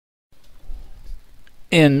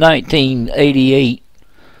In 1988,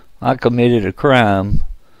 I committed a crime,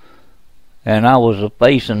 and I was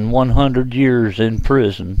facing 100 years in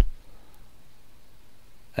prison.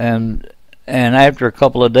 And after a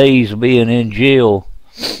couple of days of being in jail,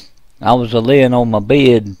 I was laying on my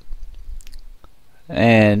bed,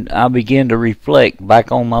 and I began to reflect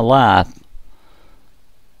back on my life.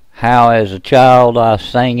 How as a child I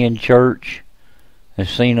sang in church and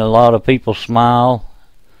seen a lot of people smile,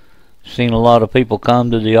 seen a lot of people come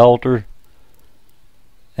to the altar,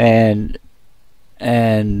 and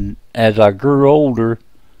as I grew older,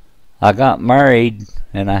 I got married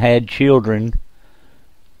and I had children,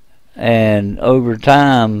 and over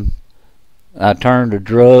time I turned to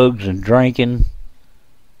drugs and drinking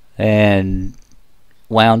and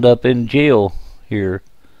wound up in jail here.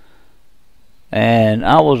 And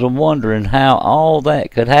I was wondering how all that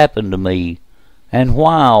could happen to me and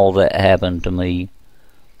why all that happened to me.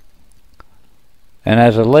 And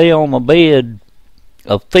as I lay on my bed,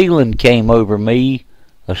 a feeling came over me,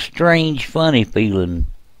 a strange, funny feeling.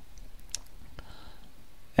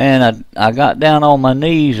 And I got down on my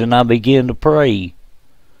knees and I began to pray.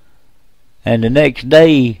 And the next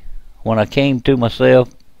day, when I came to myself,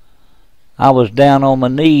 I was down on my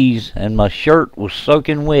knees and my shirt was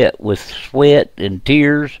soaking wet with sweat and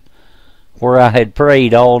tears where I had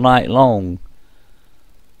prayed all night long.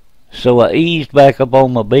 So I eased back up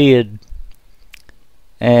on my bed,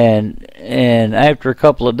 and after a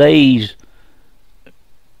couple of days,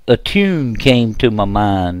 a tune came to my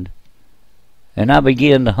mind, and I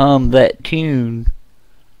began to hum that tune,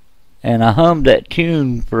 and I hummed that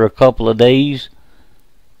tune for a couple of days,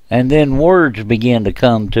 and then words began to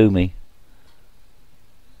come to me.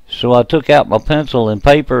 So I took out my pencil and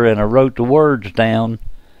paper and I wrote the words down,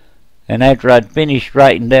 and after I'd finished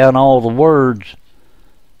writing down all the words,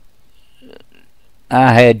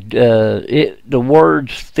 I had the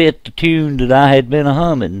words fit the tune that I had been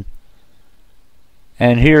humming.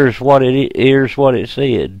 And here's what it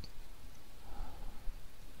said.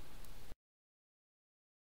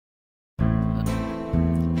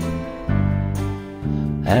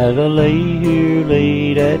 As I lay here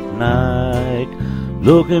late at night,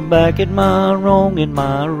 looking back at my wrong and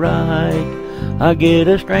my right, I get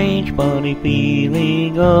a strange funny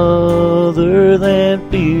feeling other than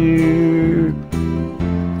fear.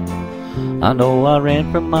 I know I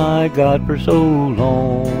ran from my God for so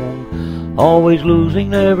long, always losing,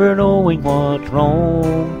 never knowing what's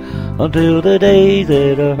wrong, until the day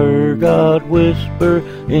that I heard God whisper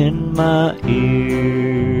in my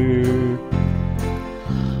ear,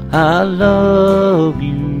 I love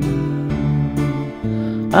you,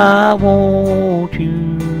 I want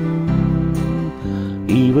you,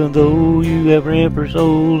 even though you have ran for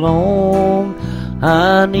so long,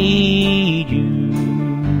 I need you,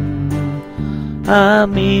 I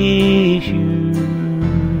miss you,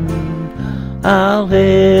 I'll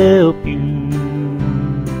help you,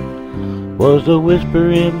 was the whisper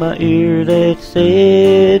in my ear that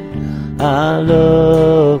said, I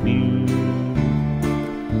love you.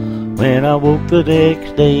 When I woke the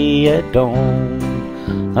next day at dawn,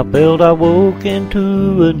 I felt I woke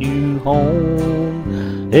into a new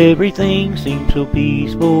home. Everything seemed so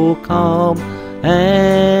peaceful, calm,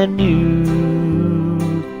 and new.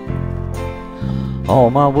 All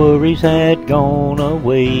my worries had gone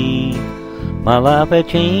away. My life had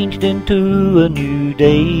changed into a new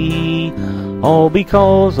day, all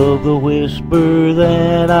because of the whisper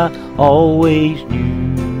that I always knew.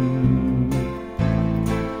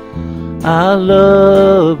 I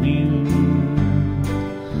love you,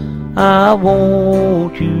 I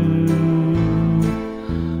want you,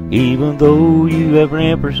 even though you have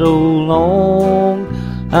ran for so long,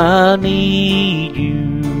 I need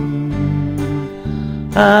you,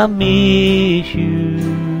 I miss you,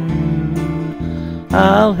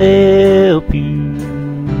 I'll help you,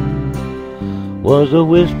 was a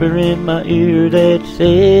whisper in my ear that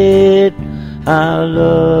said, I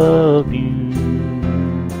love you.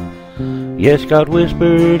 Yes, God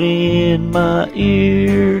whispered in my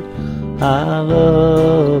ear, I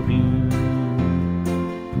love you.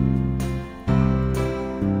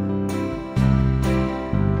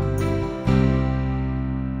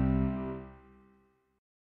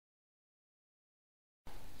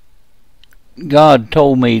 God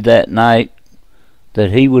told me that night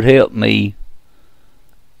that He would help me,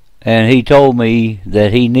 and He told me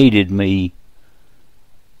that He needed me,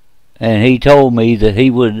 and He told me that He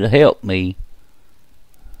would help me,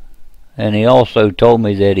 and He also told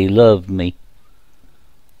me that He loved me.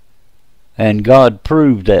 And God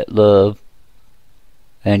proved that love,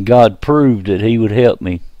 and God proved that He would help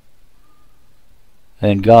me.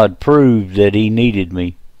 And God proved that He needed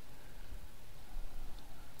me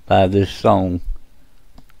by this song.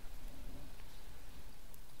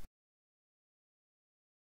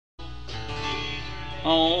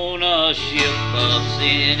 On a ship of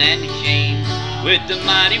sin and shame, with the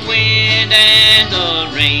mighty wind and the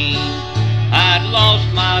rain, I'd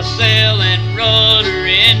lost my sail and rudder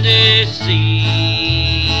in the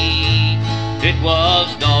sea. It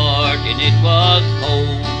was dark and it was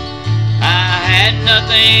cold, I had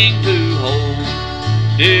nothing to hold.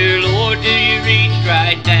 Dear Lord, you reached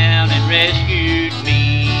right down and rescued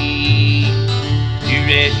me. You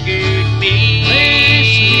rescued me.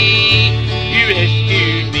 You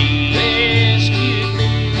rescued me.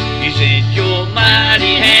 You sent your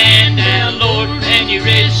mighty hand down, Lord, and you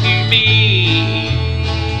rescued me.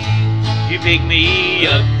 You picked me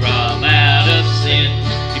up from out of sin.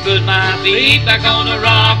 You put my feet back on the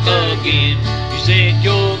rock again. You sent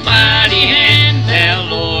your mighty hand down,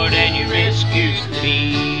 Lord, and you rescued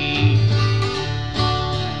me.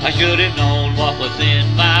 I should have known what was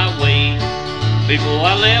in my way before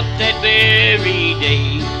I left that very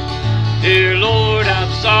day. Dear Lord,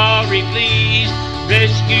 I'm sorry, please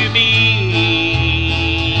rescue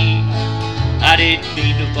me. I didn't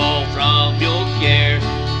mean to fall from your care.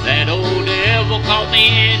 That old devil caught me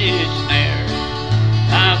in his snare.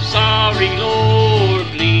 I'm sorry, Lord,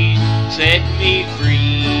 please set me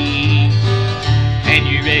free. And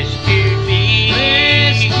you rescued me.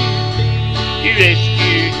 You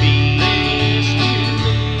rescued me.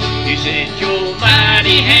 You sent your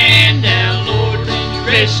mighty hand down, Lord, and you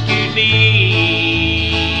rescued me.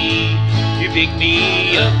 You picked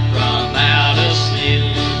me up from out of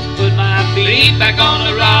sin, put my feet back on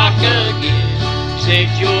the rock again. You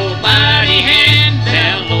sent your mighty hand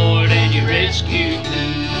down, Lord, and you rescued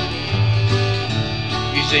me.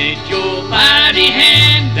 You sent your mighty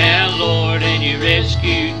hand down, Lord, and you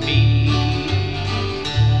rescued me.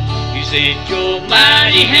 You sent your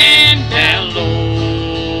mighty hand down,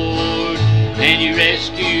 Lord, and you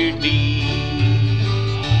rescued me.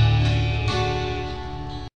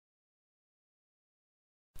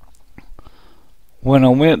 When I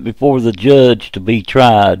went before the judge to be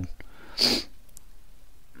tried,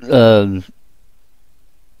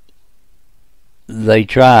 they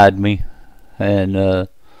tried me, and the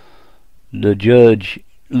judge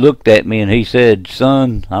looked at me and he said,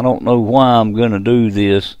 "Son, I don't know why I'm going to do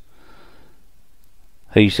this."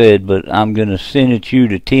 He said, "But I'm going to sentence you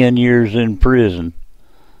to 10 years in prison."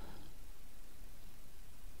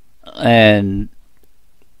 And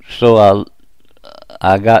so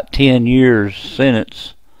I got 10 years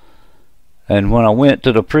sentence. And when I went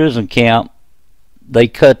to the prison camp, they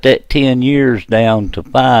cut that 10 years down to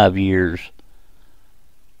 5 years.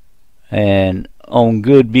 And on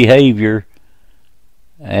good behavior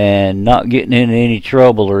and not getting in any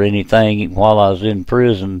trouble or anything while I was in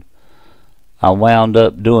prison, I wound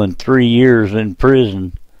up doing 3 years in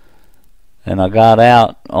prison. And I got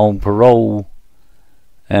out on parole,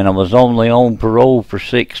 and I was only on parole for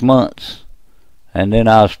 6 months. And then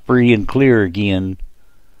I was free and clear again.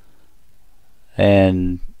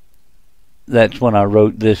 And that's when I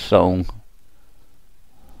wrote this song.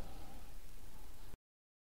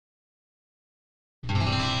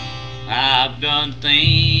 I've done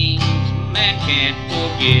things man can't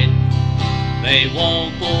forget. They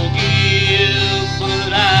won't forgive,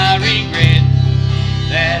 but I regret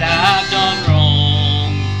that I've done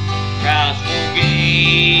wrong. Christ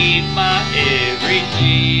forgave my every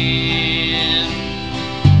sin.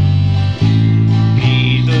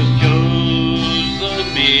 Jesus chose the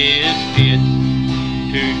misfit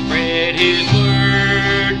to spread His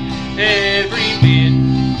word every bit,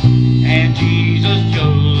 and Jesus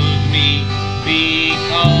chose me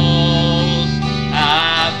because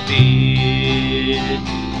I fit.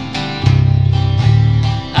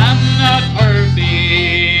 I'm not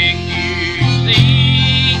perfect, you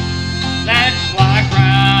see, that's why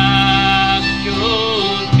Christ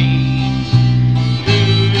chose me to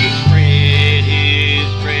spread His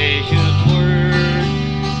precious word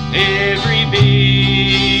every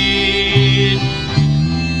bit.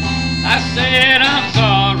 I said I'm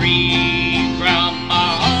sorry from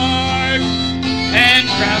my heart, and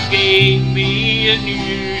Christ gave me a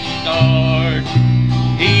new start.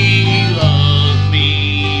 He loves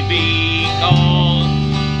me because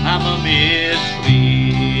I'm a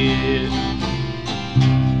misfit.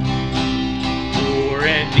 Poor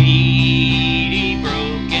and needy,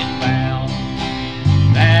 broken, bound,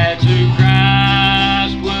 that's who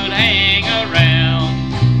Christ would hang around.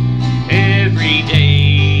 Every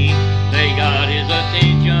day they got His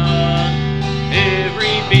attention,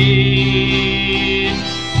 every bit.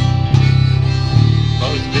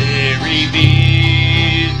 every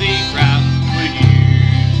busy crowd would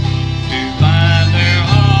use to find their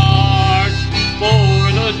heart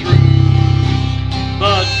for the truth.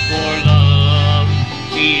 But for love,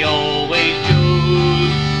 he always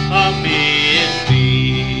chose a misfit.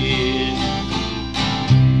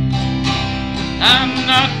 I'm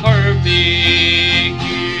not perfect,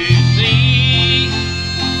 you see,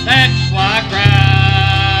 that's why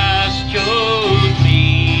Christ chose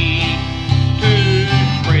me to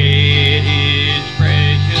spread his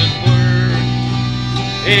precious word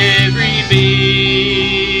every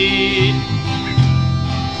bit.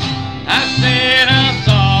 I said I'm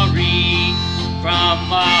sorry from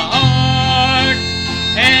my heart,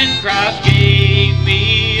 and Christ gave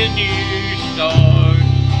me a new start.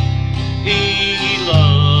 He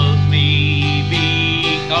loves me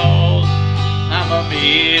because I'm a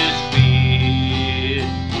misfit.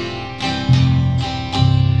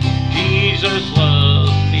 Jesus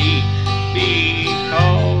loves me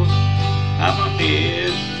because I'm a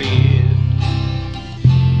misfit.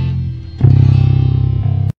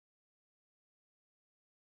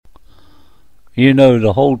 You know,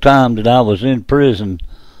 the whole time that I was in prison,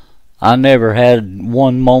 I never had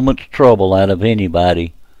one moment's trouble out of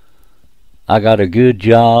anybody. I got a good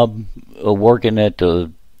job working at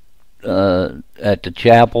the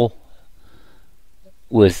chapel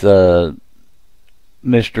with Mr.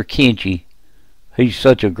 Kinchy. He's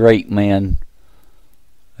such a great man,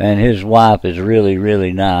 and his wife is really,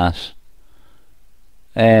 really nice.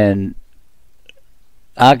 And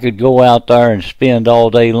I could go out there and spend all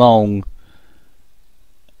day long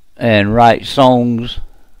and write songs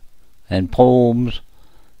and poems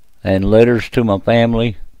and letters to my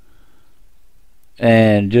family,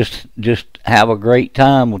 and just have a great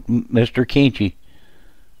time with Mr. Kinchy.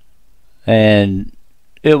 And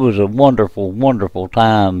it was a wonderful, wonderful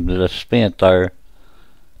time that I spent there.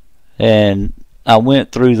 And I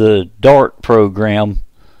went through the DART program,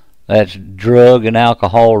 that's Drug and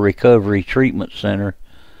Alcohol Recovery Treatment Center,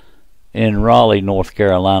 in Raleigh, North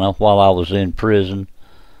Carolina, while I was in prison.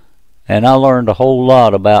 And I learned a whole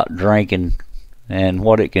lot about drinking and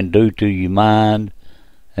what it can do to your mind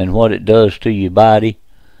and what it does to your body.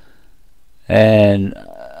 And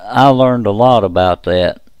I learned a lot about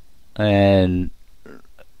that, and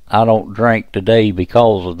I don't drink today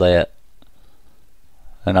because of that,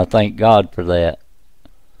 and I thank God for that.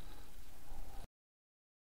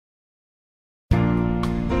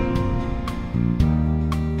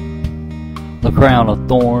 The crown of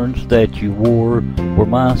thorns that you wore were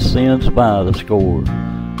my sins by the score.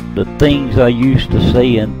 The things I used to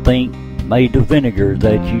say and think made the vinegar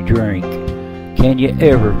that you drink. Can you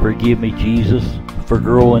ever forgive me, Jesus, for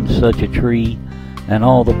growing such a tree, and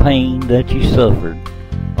all the pain that you suffered,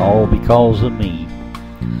 all because of me?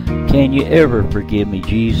 Can you ever forgive me,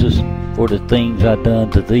 Jesus, for the things I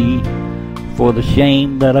done to thee, for the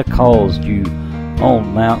shame that I caused you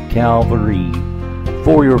on Mount Calvary,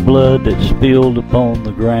 for your blood that spilled upon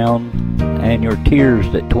the ground, and your tears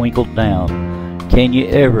that twinkled down? Can you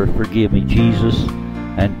ever forgive me, Jesus,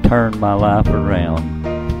 and turn my life around?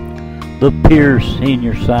 The pierce in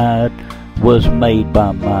your side was made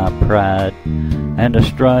by my pride, and the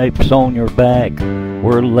stripes on your back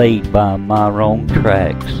were laid by my wrong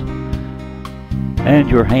tracks. And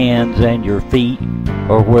your hands and your feet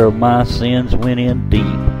are where my sins went in deep.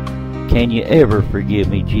 Can you ever forgive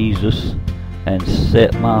me, Jesus, and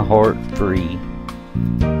set my heart free?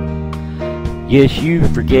 Yes, you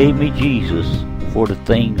forgave me, Jesus, for the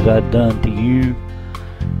things I'd done to you.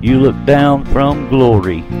 You looked down from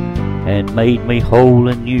glory and made me whole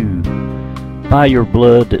and new by your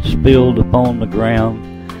blood that spilled upon the ground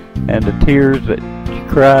and the tears that you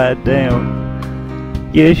cried down.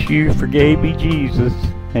 Yes, you forgave me, Jesus,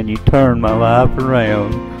 and you turned my life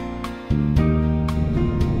around.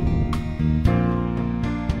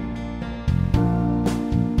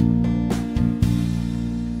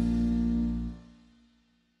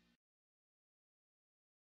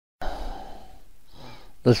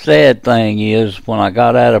 The sad thing is, when I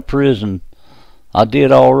got out of prison, I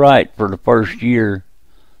did all right for the first year,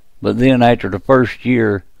 but then after the first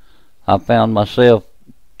year, I found myself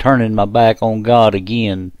turning my back on God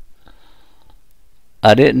again.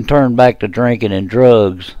 I didn't turn back to drinking and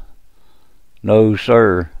drugs, no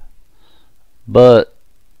sir, but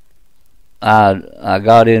I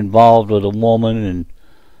got involved with a woman,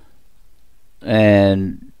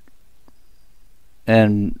 and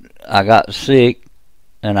I got sick,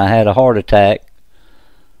 and I had a heart attack,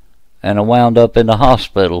 and I wound up in the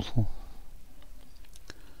hospital,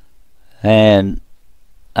 and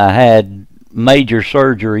I had major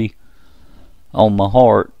surgery on my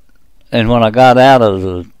heart. And when I got out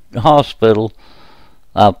of hospital,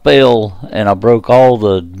 I fell and I broke all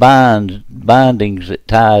the bindings that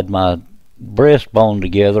tied my breastbone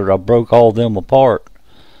together. I broke all them apart,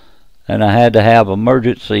 and I had to have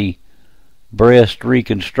emergency breast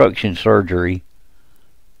reconstruction surgery.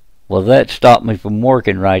 Well, that stopped me from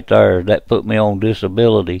working right there. That put me on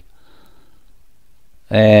disability.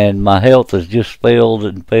 And my health has just failed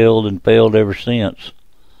and failed and failed ever since.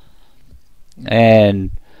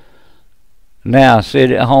 And now I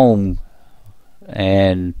sit at home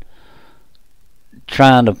and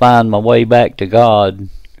trying to find my way back to God,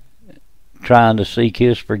 trying to seek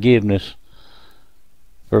His forgiveness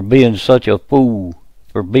for being such a fool,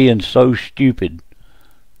 for being so stupid,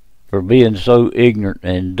 for being so ignorant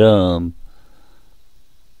and dumb.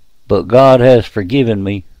 But God has forgiven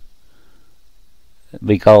me,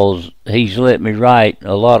 because He's let me write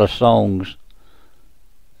a lot of songs,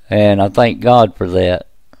 and I thank God for that.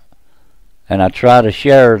 And I try to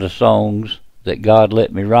share the songs that God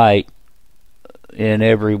let me write in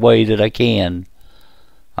every way that I can.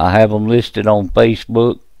 I have them listed on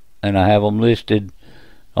Facebook, and I have them listed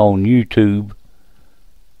on YouTube,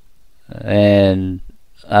 and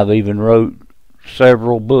I've even wrote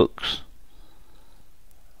several books.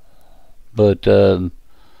 But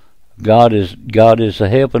God is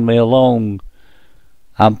helping me along.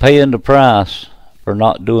 I'm paying the price for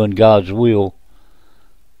not doing God's will,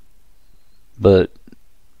 but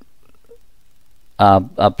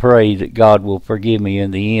I pray that God will forgive me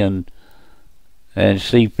in the end and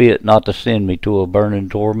see fit not to send me to a burning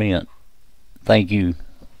torment. Thank you.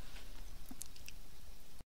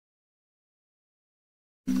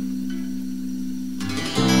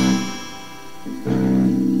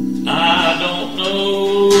 I don't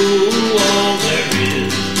know all there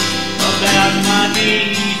is about my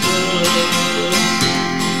Jesus,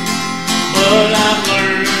 but I'm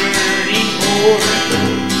learning more and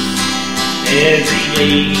more every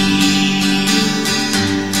day.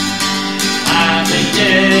 I may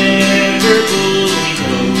never fully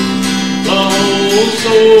know the whole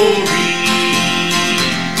story,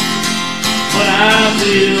 but I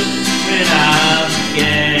will when I'm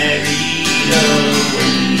carried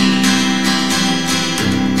away.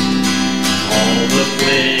 All the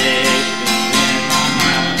questions in my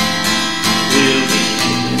mind will be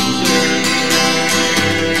answered.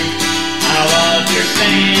 I'll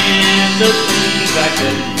understand the things I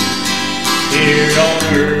couldn't here on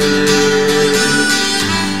earth.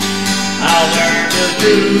 I'll learn the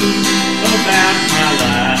truth about my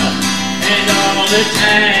life and all that's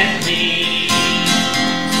happening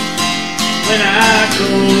when I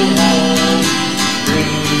go home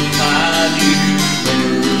through my new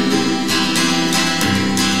birth.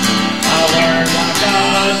 I'll learn why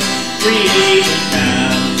God created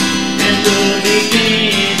time in the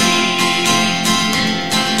beginning,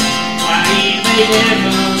 why He made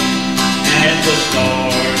heaven and the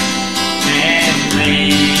stars and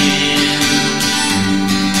man.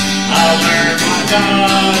 I'll learn why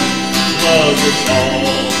God loves us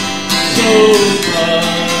all so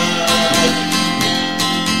much,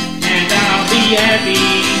 and I'll be happy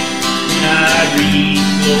when I reach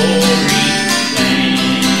glory's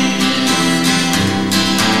land.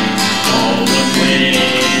 All the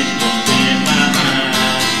questions in my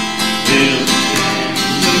mind will be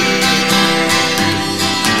answered.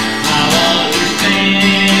 I'll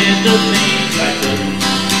understand the things I couldn't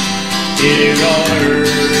here on earth.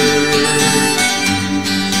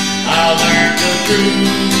 I'll learn the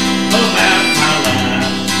truth about my life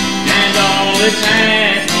and all that's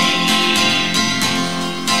happening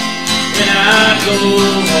when I go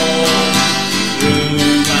home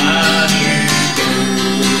through my new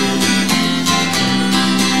birth.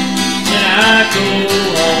 When I go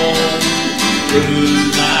home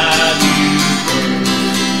through my new birth.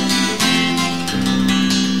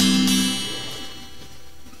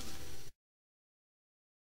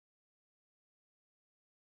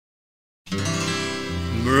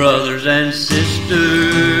 Brothers and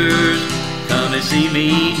sisters, come and see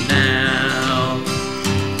me now.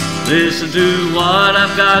 Listen to what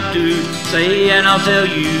I've got to say, and I'll tell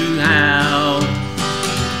you how.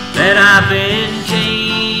 That I've been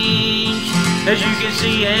changed, as you can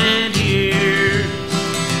see and hear,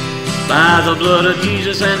 by the blood of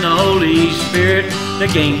Jesus and the Holy Spirit that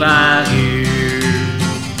came by here.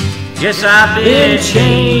 Yes, I've been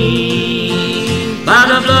changed by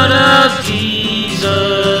the blood of Jesus.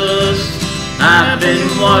 I've been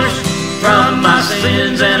washed from my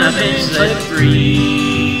sins and I've been set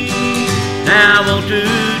free. Now I want to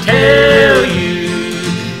tell you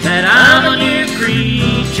that I'm a new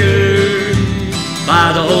creature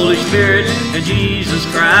by the Holy Spirit and Jesus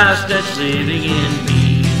Christ that's living in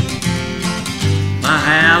me.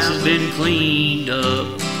 house has been cleaned up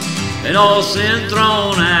and all sin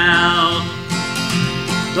thrown out.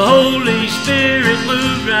 The Holy Spirit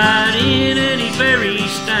moved right in and He very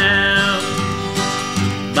stout.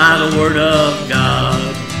 By the Word of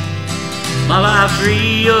God, my life's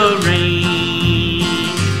rearranged.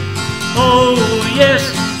 Oh yes,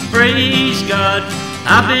 praise God,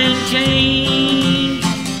 I've been changed.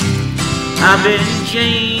 I've been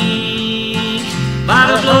changed by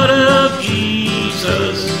the blood of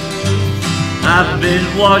Jesus. I've been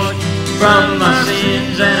washed from my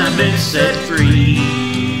sins and I've been set free.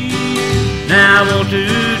 Now I want to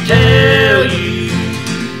tell you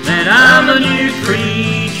that I'm a new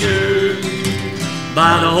creature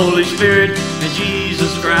by the Holy Spirit and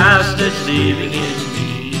Jesus Christ that's living in me.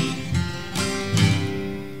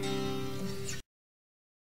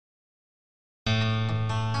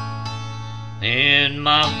 In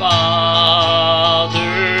my Father's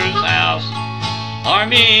house are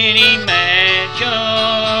many mansions,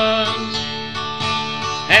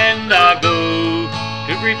 and I go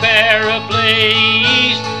to prepare a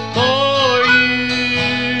place for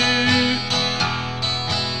you.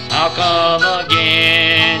 I'll come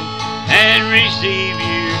again and receive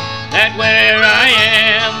you, that where I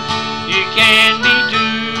am you can be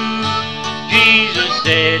too. Jesus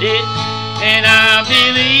said it, and I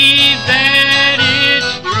believe that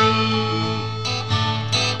it's true.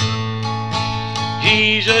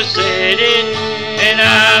 Jesus said it, and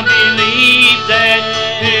I believe that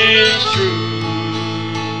it's true.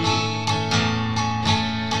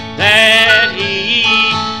 That He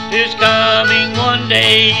is coming one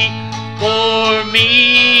day for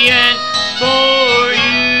me and for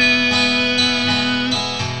you.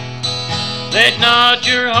 Let not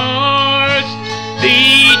your hearts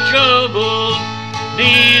be troubled,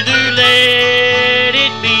 neither let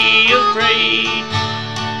it be afraid.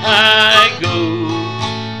 I go,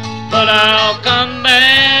 but I'll come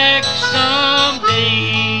back someday.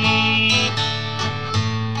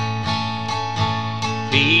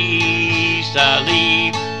 Peace I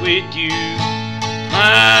leave with you,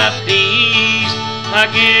 my peace I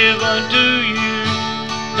give unto you.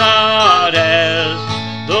 Not as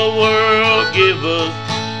the world giveth,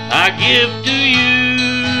 I give to you.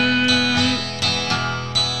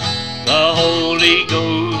 The Holy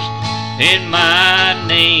Ghost in my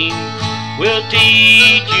name will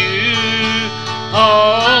teach you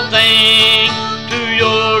all things to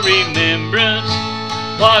your remembrance,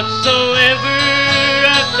 whatsoever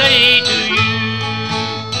I say to you.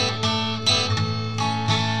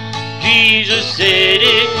 Jesus said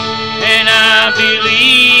it, and I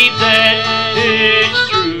believe that it's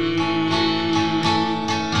true.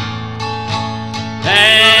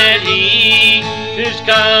 That He is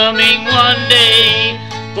coming one day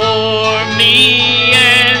for me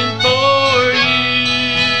and for you.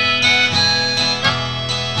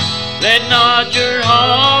 Let not your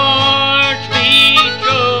hearts be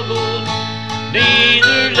troubled,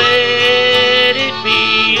 neither let it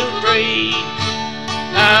be afraid.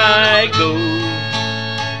 I go,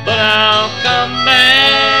 but I'll come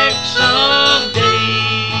back someday.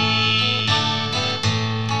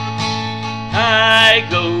 I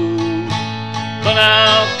go, but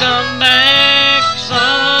I'll come back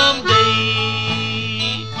someday.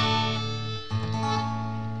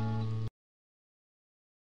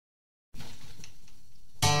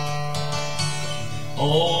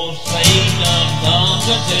 Oh, Satan comes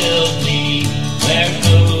and tells me there's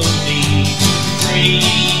no need to pray.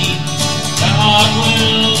 God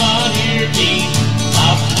will not hear me,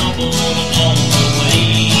 I've stumbled along the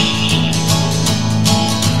way.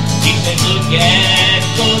 He said, look at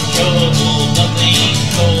the trouble, nothing's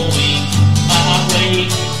going my way,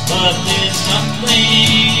 but then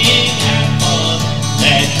something happened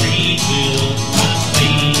that rebuilt my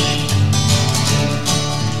faith.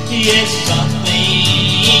 Yes,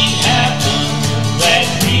 something happened that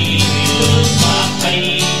rebuilt my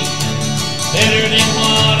faith. Better than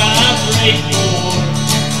what I prayed for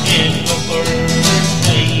in the first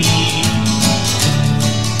place.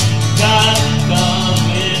 God comes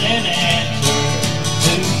with an answer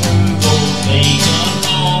to prove those things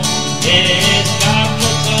unknown. Yes, God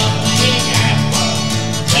will something happen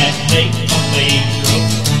that makes my faith grow.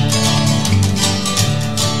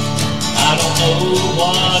 I don't know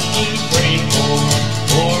what to pray for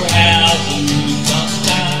or how to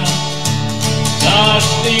sometimes. God's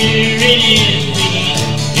Spirit in me,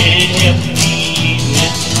 it helps me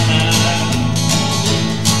with time.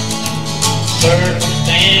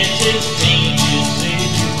 Circumstances, changes,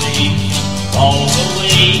 situations, all the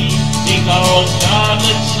way, because God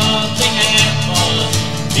let something happen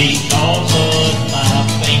because of my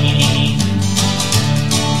pain.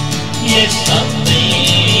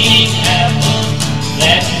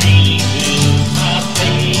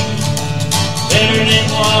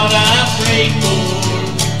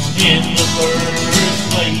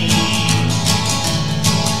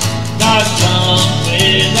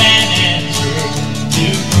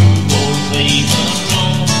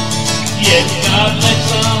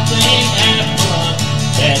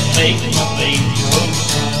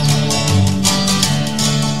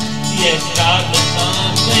 Yes, God, let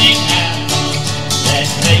something happen that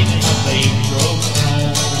makes my faith grow strong.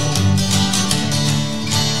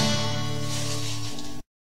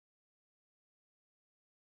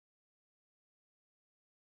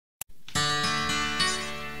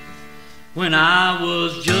 When I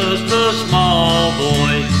was just a small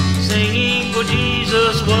boy, singing for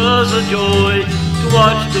Jesus was a joy, to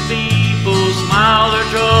watch the people smile their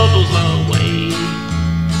troubles away.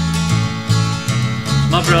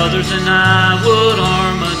 My brothers and I would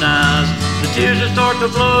harmonize, the tears would start to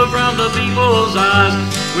flow from the people's eyes.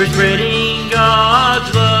 We're spreading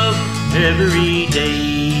God's love every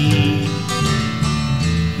day.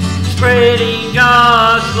 Spreading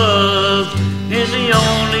God's love is the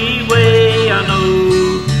only way I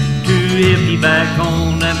know to hit me back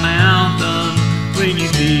on that mountain when you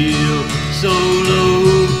feel so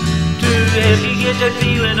low. To help you get that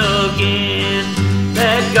feeling again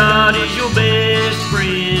that God is your best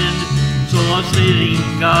friend. So I'm spreading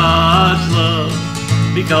God's love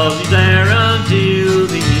because He's there until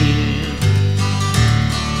the end.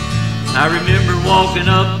 I remember walking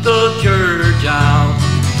up the church aisle,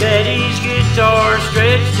 Daddy's guitar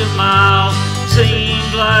stretched a mile.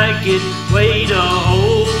 Seemed like it weighed a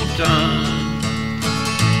whole ton,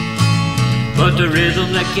 but the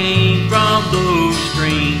rhythm that came from those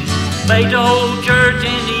strings made the whole church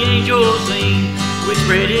and the angels sing. We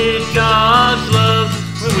spreaded God's love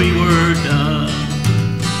when we were done.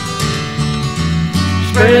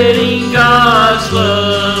 Spreading God's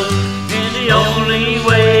love is the only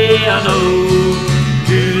way I know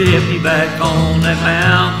to help me back on that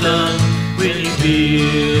mountain when you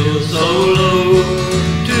feel so low.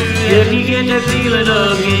 To help you get that feeling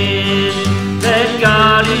again that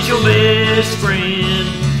God is your best friend.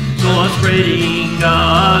 So I'm spreading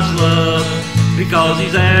God's love because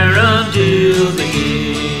He's there until the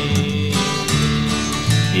end.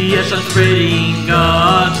 Yes, I'm spreading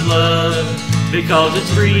God's love because it's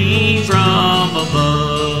free from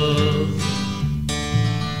above.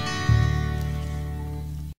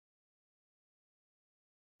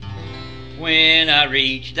 When I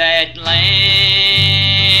reach that land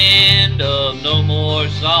of no more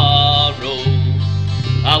sorrow,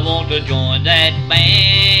 I want to join that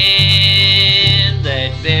band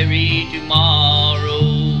that very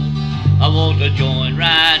tomorrow. I want to join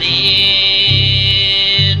right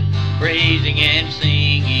in, praising and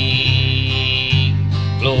singing,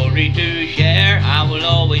 glory to share. I will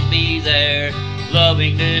always be there,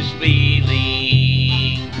 loving this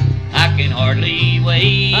feeling. I can hardly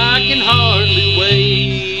wait. I can hardly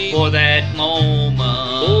wait for that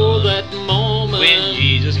moment. For that moment when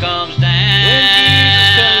Jesus comes down. When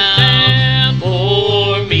Jesus comes down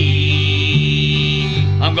for me.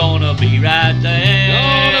 I'm gonna be right there.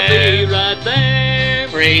 Gonna be right there,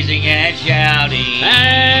 praising and shouting.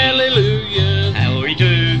 Hallelujah. Glory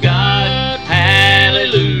to God.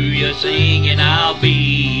 Hallelujah. Singing I'll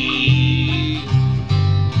be.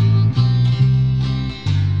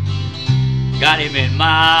 Got Him in my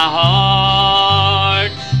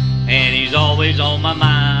heart, and He's always on my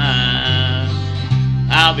mind.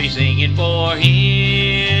 I'll be singing for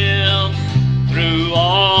Him through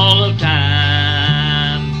all of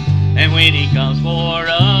time. And when He comes for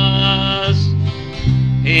us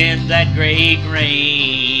in that great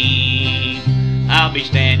rain, I'll be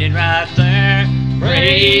standing right there,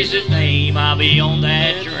 praise His name. I'll be on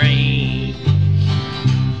that train.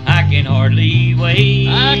 I can hardly wait.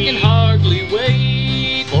 I can hardly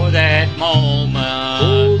wait for that moment.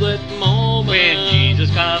 For that moment when Jesus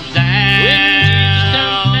comes down. When Jesus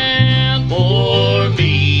comes down for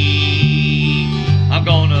me. I'm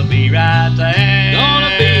gonna be right there.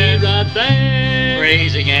 Gonna be right there,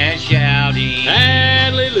 praising and shouting.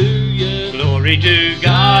 Hallelujah. Glory to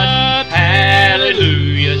God.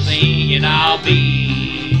 Hallelujah. Singing I'll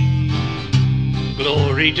be.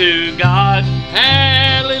 Glory to God.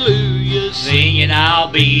 Hallelujah. Singing I'll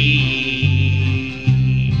be.